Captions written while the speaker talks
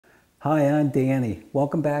Hi, I'm Danny.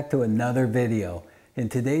 Welcome back to another video. In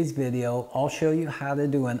today's video, I'll show you how to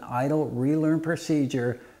do an idle relearn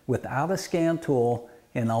procedure without a scan tool,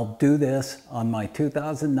 and I'll do this on my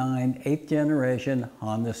 2009 8th generation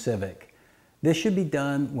Honda Civic. This should be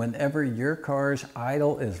done whenever your car's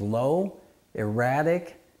idle is low,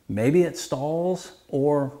 erratic, maybe it stalls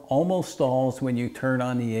or almost stalls when you turn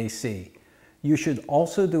on the AC. You should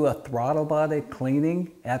also do a throttle body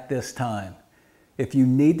cleaning at this time. If you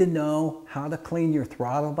need to know how to clean your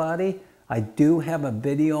throttle body, I do have a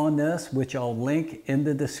video on this, which I'll link in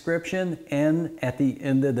the description and at the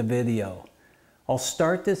end of the video. I'll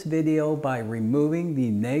start this video by removing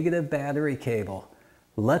the negative battery cable.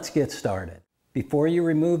 Let's get started. Before you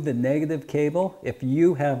remove the negative cable, if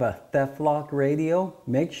you have a theft lock radio,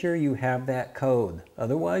 make sure you have that code.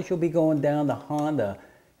 Otherwise, you'll be going down to Honda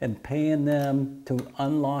and paying them to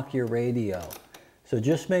unlock your radio. So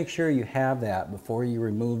just make sure you have that before you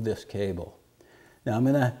remove this cable. Now I'm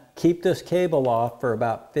going to keep this cable off for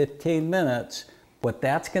about 15 minutes. What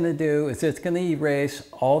that's going to do is it's going to erase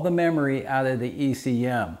all the memory out of the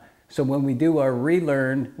ECM. So when we do our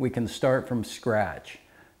relearn, we can start from scratch.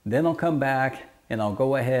 Then I'll come back and I'll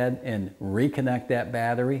go ahead and reconnect that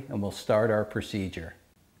battery and we'll start our procedure.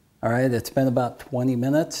 All right, it's been about 20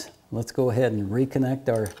 minutes. Let's go ahead and reconnect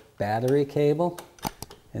our battery cable.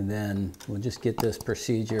 And then we'll just get this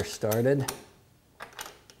procedure started.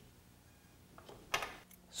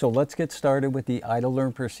 So let's get started with the idle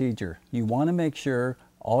learn procedure. You want to make sure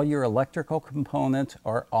all your electrical components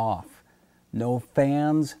are off. No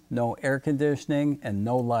fans, no air conditioning, and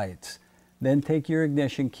no lights. Then take your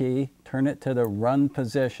ignition key, turn it to the run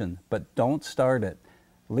position, but don't start it.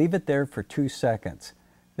 Leave it there for 2 seconds.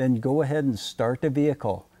 Then go ahead and start the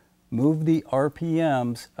vehicle. Move the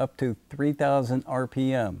RPMs up to 3,000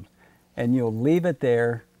 RPMs, and you'll leave it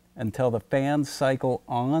there until the fans cycle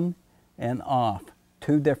on and off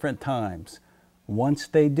 2 different times. Once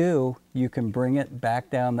they do, you can bring it back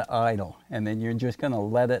down to idle, and then you're just going to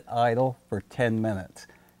let it idle for 10 minutes.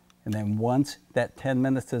 And then once that 10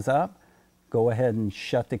 minutes is up, go ahead and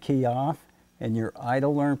shut the key off, and your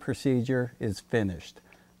idle learn procedure is finished.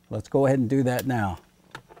 Let's go ahead and do that now.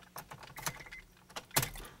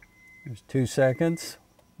 There's 2 seconds.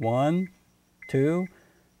 1, 2,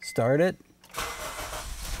 start it.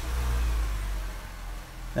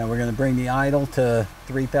 Now we're going to bring the idle to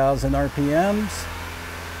 3,000 RPMs.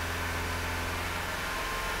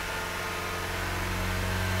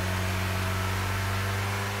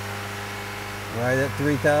 Right at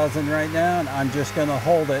 3,000 right now, and I'm just going to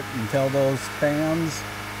hold it until those fans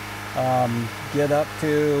get up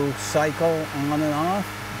to cycle on and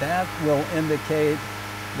off. That will indicate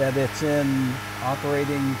that it's in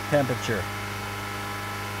operating temperature.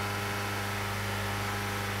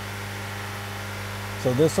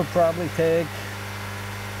 So this will probably take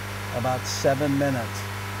about 7 minutes.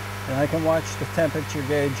 And I can watch the temperature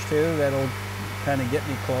gauge too. That'll kind of get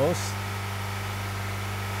me close.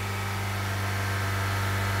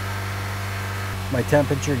 My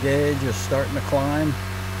temperature gauge is starting to climb.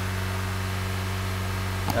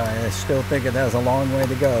 I still think it has a long way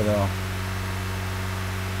to go though.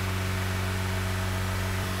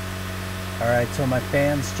 All right, so my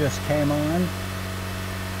fans just came on.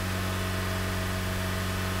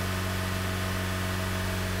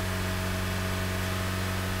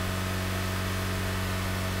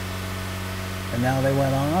 And now they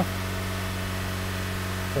went off.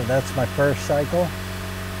 So that's my first cycle.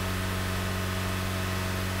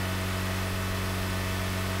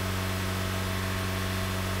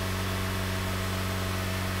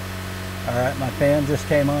 All right, my fan just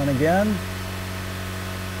came on again.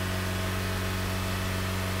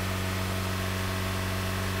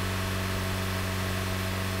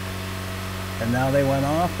 And now they went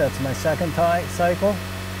off. That's my second cycle.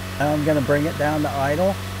 Now I'm going to bring it down to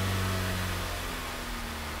idle.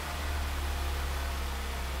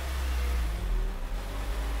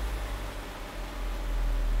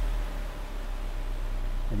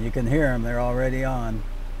 And you can hear them, they're already on.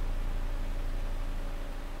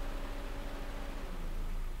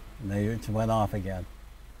 And they just went off again.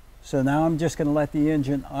 So now I'm just going to let the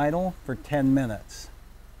engine idle for 10 minutes.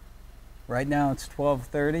 Right now it's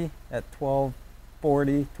 12:30. At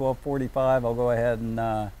 12:40, 12:45, I'll go ahead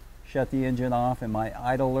and shut the engine off and my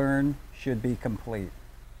idle learn should be complete.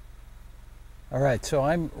 All right, so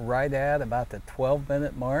I'm right at about the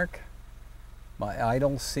 12-minute mark. My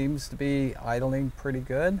idle seems to be idling pretty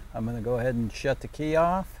good. I'm going to go ahead and shut the key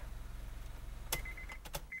off.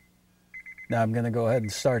 Now I'm going to go ahead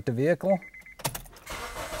and start the vehicle.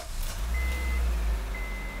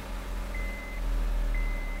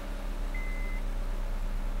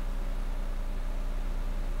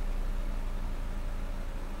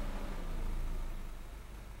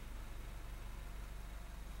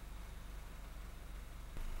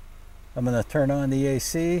 I'm going to turn on the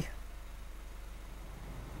AC.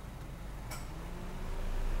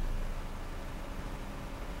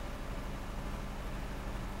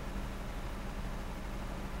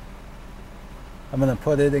 I'm going to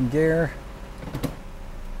put it in gear.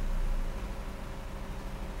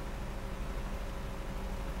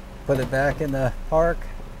 Put it back in the park.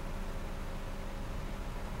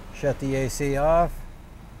 Shut the AC off.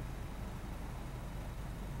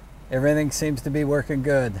 Everything seems to be working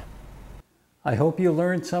good. I hope you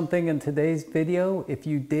learned something in today's video. If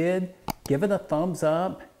you did, give it a thumbs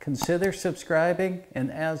up, consider subscribing,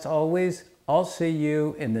 and as always, I'll see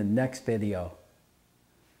you in the next video.